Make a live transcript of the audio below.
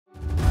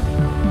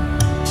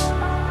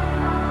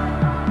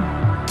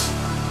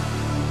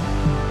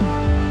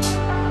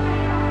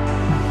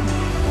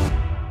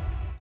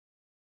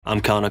I'm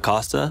Kellyn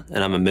Acosta,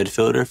 and I'm a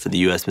midfielder for the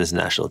U.S. men's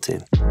national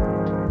team.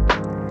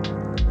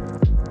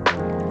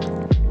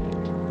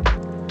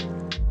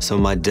 So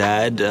my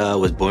dad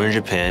was born in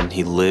Japan.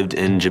 He lived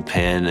in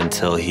Japan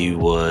until he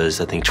was,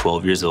 I think,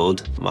 12 years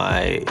old.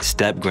 My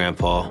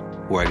step-grandpa,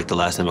 where I get the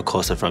last name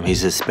Acosta from,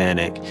 he's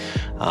Hispanic.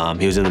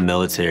 He was in the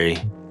military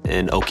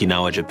in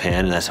Okinawa,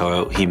 Japan, and that's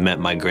how he met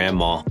my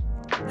grandma.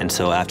 And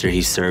so after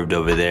he served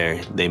over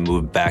there, they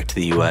moved back to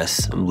the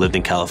U.S., lived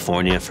in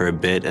California for a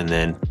bit, and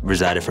then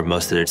resided for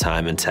most of their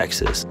time in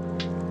Texas.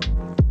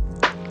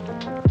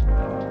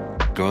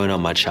 Growing up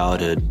my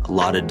childhood, a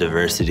lot of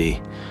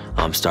diversity,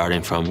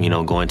 starting from,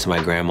 going to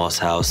my grandma's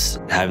house.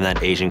 Having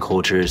that Asian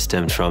culture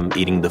stemmed from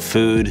eating the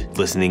food,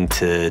 listening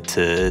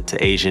to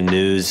Asian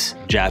news,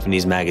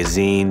 Japanese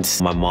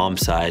magazines. My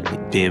mom's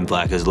side, being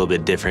black, is a little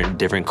bit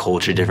different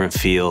culture, different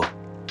feel.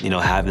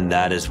 Having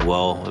that as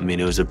well,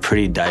 it was a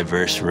pretty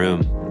diverse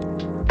room.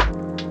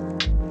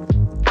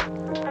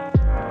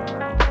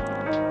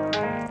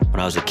 When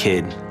I was a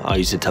kid, I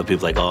used to tell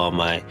people like, oh,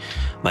 my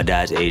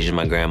dad's Asian,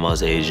 my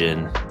grandma's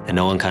Asian, and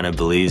no one kind of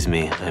believes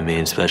me.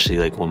 Especially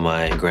like when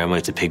my grandma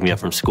used to pick me up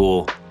from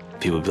school,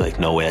 people would be like,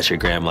 no way, that's your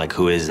grandma. Like,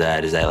 who is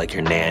that? Is that like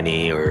your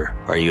nanny, or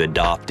are you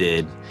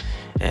adopted?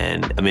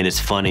 And it's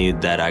funny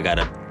that I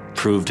gotta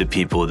prove to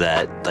people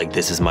that like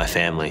this is my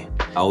family.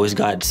 I always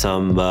got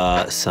some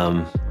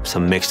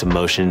mixed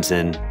emotions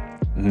and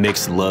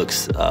mixed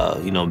looks,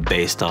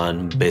 based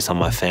on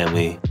my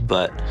family.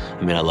 But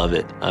I love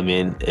it.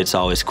 It's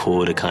always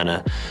cool to kind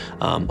of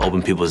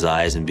open people's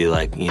eyes and be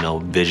like,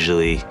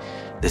 visually,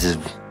 this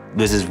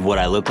is what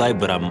I look like,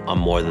 but I'm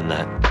more than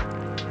that.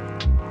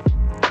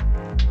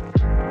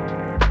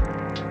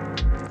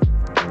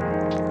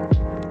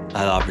 I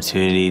had the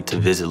opportunity to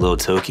visit Little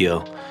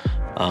Tokyo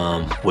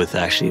with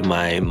actually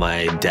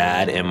my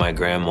dad and my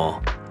grandma.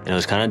 And it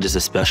was kind of just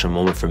a special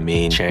moment for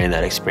me, sharing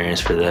that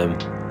experience for them.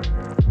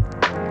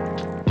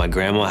 My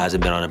grandma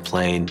hasn't been on a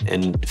plane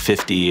in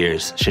 50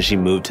 years since she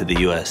moved to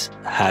the US.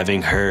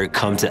 Having her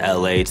come to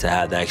LA to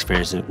have that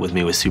experience with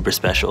me was super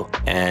special.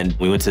 And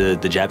we went to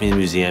the Japanese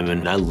Museum,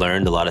 and I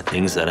learned a lot of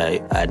things that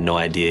I had no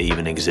idea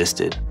even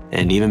existed.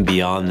 And even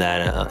beyond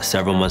that,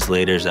 several months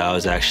later, I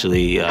was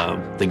actually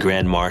the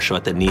Grand Marshal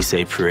at the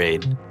Nisei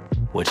Parade,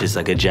 which is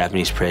like a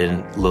Japanese parade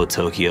in Little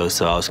Tokyo.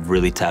 So I was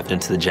really tapped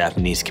into the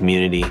Japanese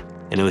community.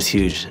 And it was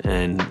huge,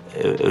 and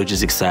it was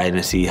just exciting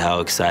to see how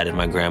excited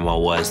my grandma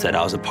was that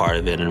I was a part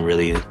of it and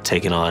really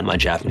taking on my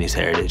Japanese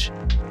heritage.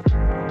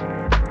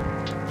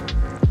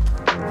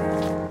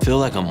 I feel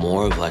like I'm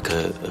more of like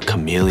a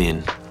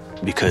chameleon,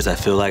 because I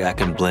feel like I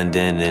can blend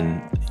in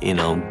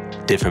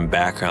different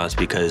backgrounds,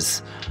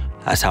 because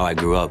that's how I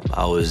grew up.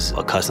 I was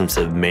accustomed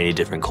to many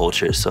different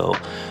cultures. So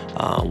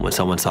when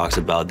someone talks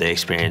about they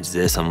experienced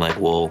this, I'm like,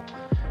 well,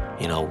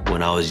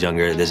 when I was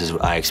younger,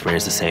 I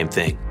experienced the same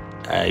thing.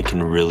 I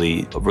can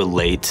really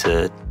relate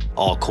to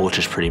all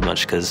cultures pretty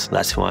much, because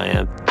that's who I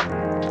am.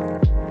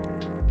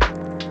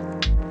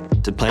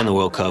 To play in the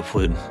World Cup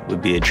would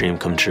be a dream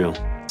come true.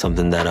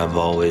 Something that I've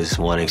always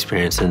wanted to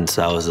experience since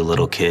I was a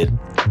little kid.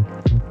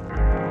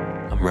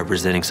 I'm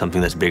representing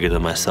something that's bigger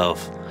than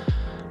myself.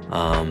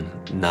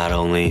 Not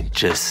only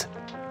just,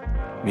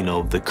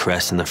 the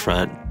crest in the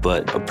front,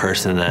 but a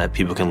person that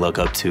people can look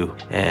up to,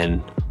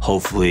 and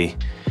hopefully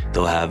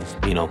they'll have,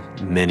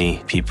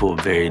 many people,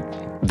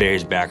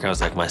 various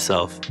backgrounds like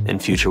myself in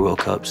future World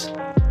Cups.